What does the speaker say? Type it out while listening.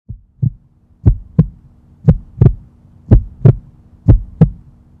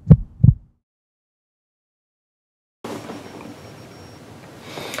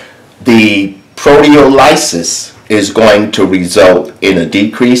The proteolysis is going to result in a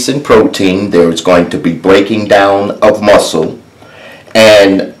decrease in protein. There is going to be breaking down of muscle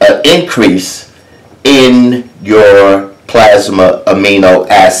and an increase in your plasma amino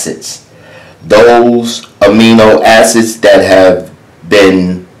acids. Those amino acids that have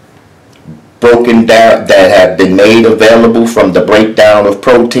been broken down, that have been made available from the breakdown of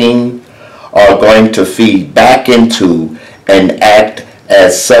protein, are going to feed back into and act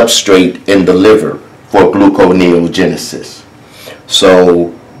as substrate in the liver for gluconeogenesis.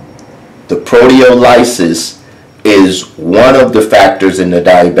 So the proteolysis is one of the factors in the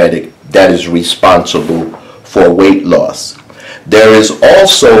diabetic that is responsible for weight loss. There is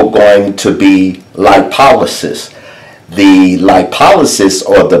also going to be lipolysis. The lipolysis,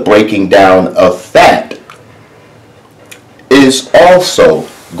 or the breaking down of fat, is also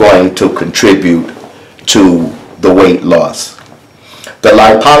going to contribute to the weight loss. The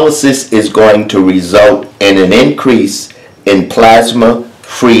lipolysis is going to result in an increase in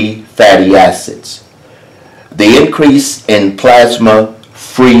plasma-free fatty acids. The increase in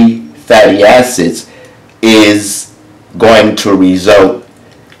plasma-free fatty acids is going to result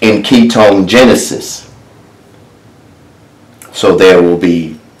in ketonegenesis. So there will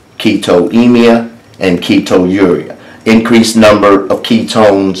be ketonemia and ketouria. Increased number of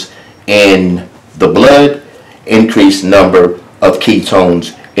ketones in the blood, increased number of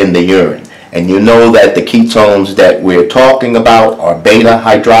ketones in the urine. And you know that the ketones that we're talking about are beta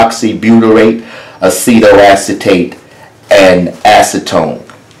hydroxybutyrate, acetoacetate, and acetone.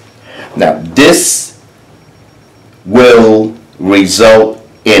 Now, this will result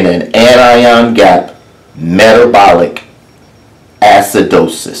in an anion gap metabolic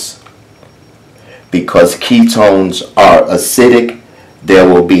acidosis. Because ketones are acidic, there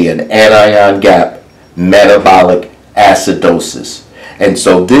will be an anion gap metabolic acidosis. And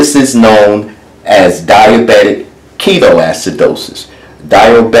so this is known as diabetic ketoacidosis.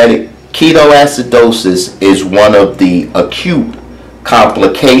 Diabetic ketoacidosis is one of the acute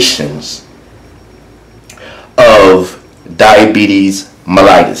complications of diabetes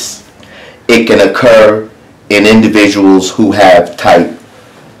mellitus. It can occur in individuals who have type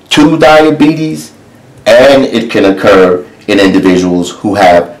 2 diabetes, and it can occur in individuals who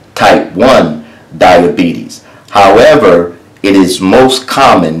have type 1 diabetes. However, it is most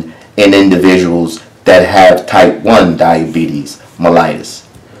common in individuals that have type 1 diabetes mellitus.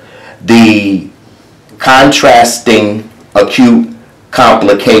 The contrasting acute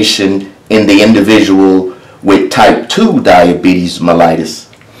complication in the individual with type 2 diabetes mellitus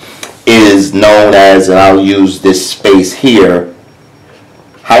is known as, and I'll use this space here,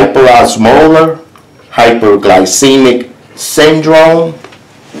 hyperosmolar hyperglycemic syndrome,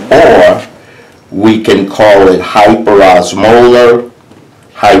 or we can call it hyperosmolar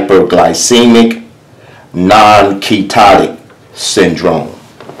hyperglycemic non-ketotic syndrome.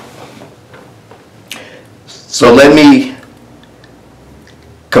 So let me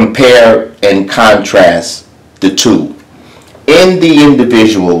compare and contrast the two. In the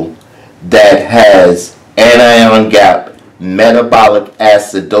individual that has anion gap metabolic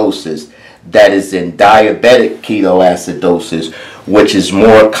acidosis, that is in diabetic ketoacidosis, which is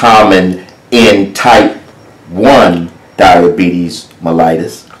more common in type 1 diabetes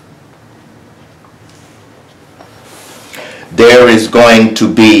mellitus, there is going to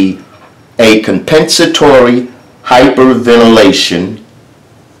be a compensatory hyperventilation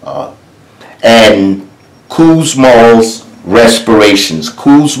and Kussmaul's respirations.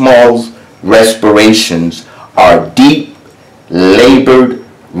 Kussmaul's respirations are deep, labored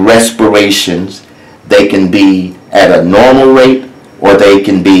respirations. They can be at a normal rate or they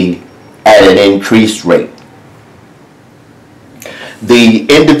can be at an increased rate. The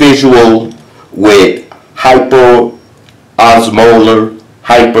individual with hyperosmolar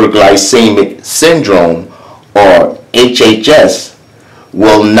hyperglycemic syndrome, or HHS,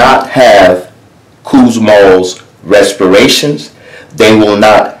 will not have Kussmaul's respirations. They will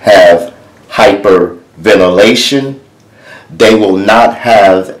not have hyperventilation. They will not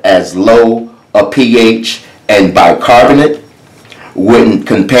have as low a pH and bicarbonate when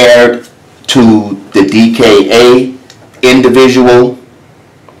compared to the DKA individual.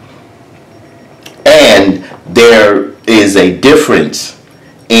 And there is a difference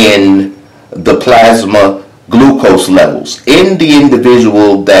in the plasma glucose levels. In the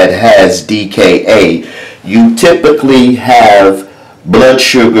individual that has DKA, you typically have blood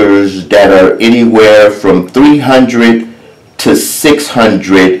sugars that are anywhere from 300 to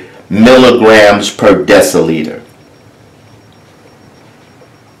 600 milligrams per deciliter.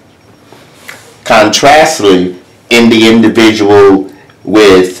 Contrastly, in the individual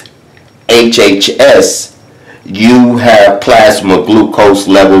with HHS, you have plasma glucose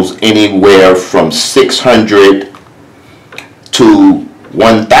levels anywhere from 600 to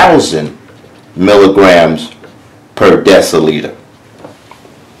 1,000 milligrams per deciliter.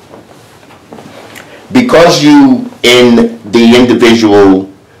 Because you, in the individual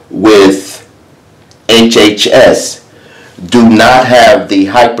with HHS, do not have the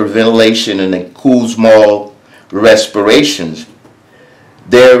hyperventilation and the Kussmaul respirations,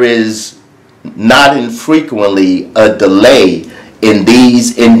 there is not infrequently a delay in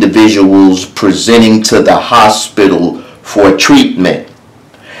these individuals presenting to the hospital for treatment.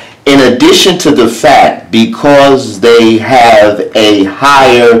 In addition to the fact, because they have a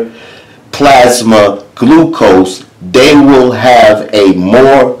higher plasma glucose, they will have a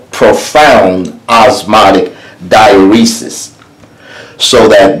more profound osmotic diuresis, so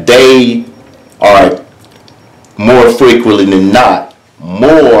that they are more frequently than not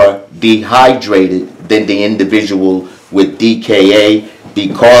more dehydrated than the individual with DKA,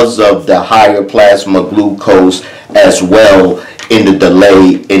 because of the higher plasma glucose, as well in the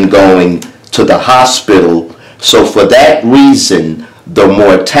delay in going to the hospital. So for that reason, the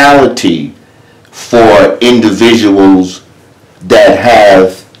mortality for individuals that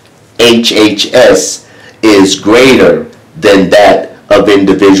have HHS is greater than that of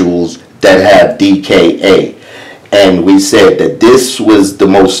individuals that have DKA. And we said that this was the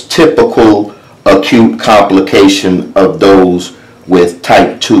most typical acute complication of those with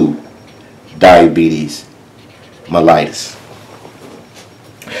type 2 diabetes mellitus.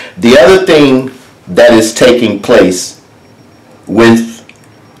 The other thing that is taking place with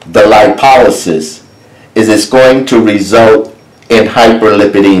the lipolysis is it's going to result in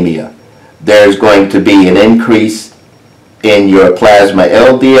hyperlipidemia. There's going to be an increase in your plasma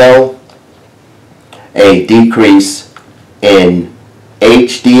LDL, a decrease in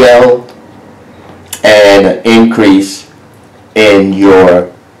HDL, and an increase in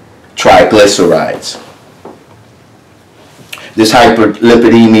your triglycerides. This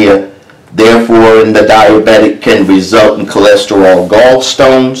hyperlipidemia, therefore, in the diabetic can result in cholesterol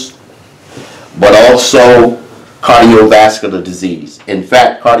gallstones, but also cardiovascular disease. In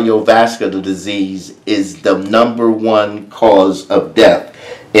fact, cardiovascular disease is the #1 cause of death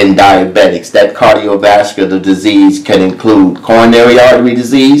in diabetics. That cardiovascular disease can include coronary artery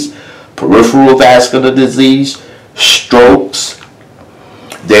disease, peripheral vascular disease, strokes.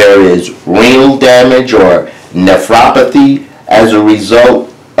 There is renal damage or nephropathy as a result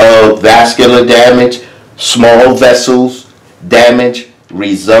of vascular damage, small vessels damage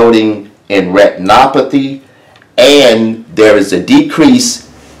resulting in retinopathy, and there is a decrease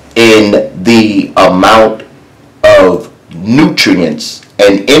in the amount of nutrients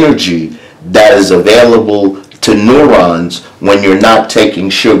and energy that is available to neurons when you're not taking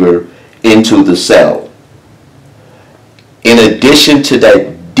sugar into the cell. In addition to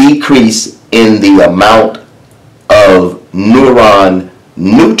that decrease in the amount of neuron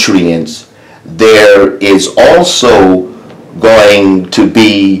nutrients, there is also going to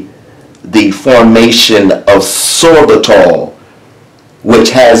be the formation of sorbitol,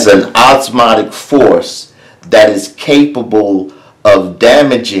 which has an osmotic force that is capable of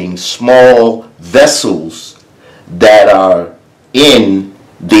damaging small vessels that are in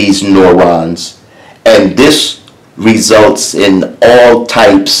these neurons, and this results in all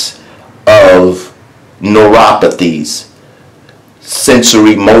types of neuropathies,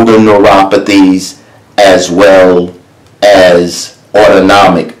 sensory motor neuropathies, as well as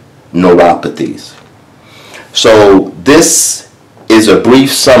autonomic neuropathies. So this is a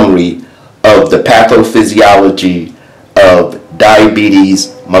brief summary of the pathophysiology of diabetes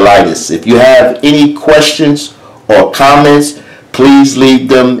mellitus. If you have any questions or comments, please leave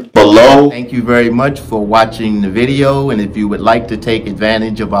them below. Thank you very much for watching the video, and if you would like to take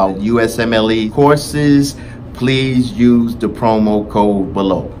advantage of our USMLE courses, please use the promo code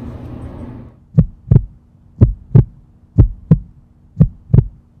below.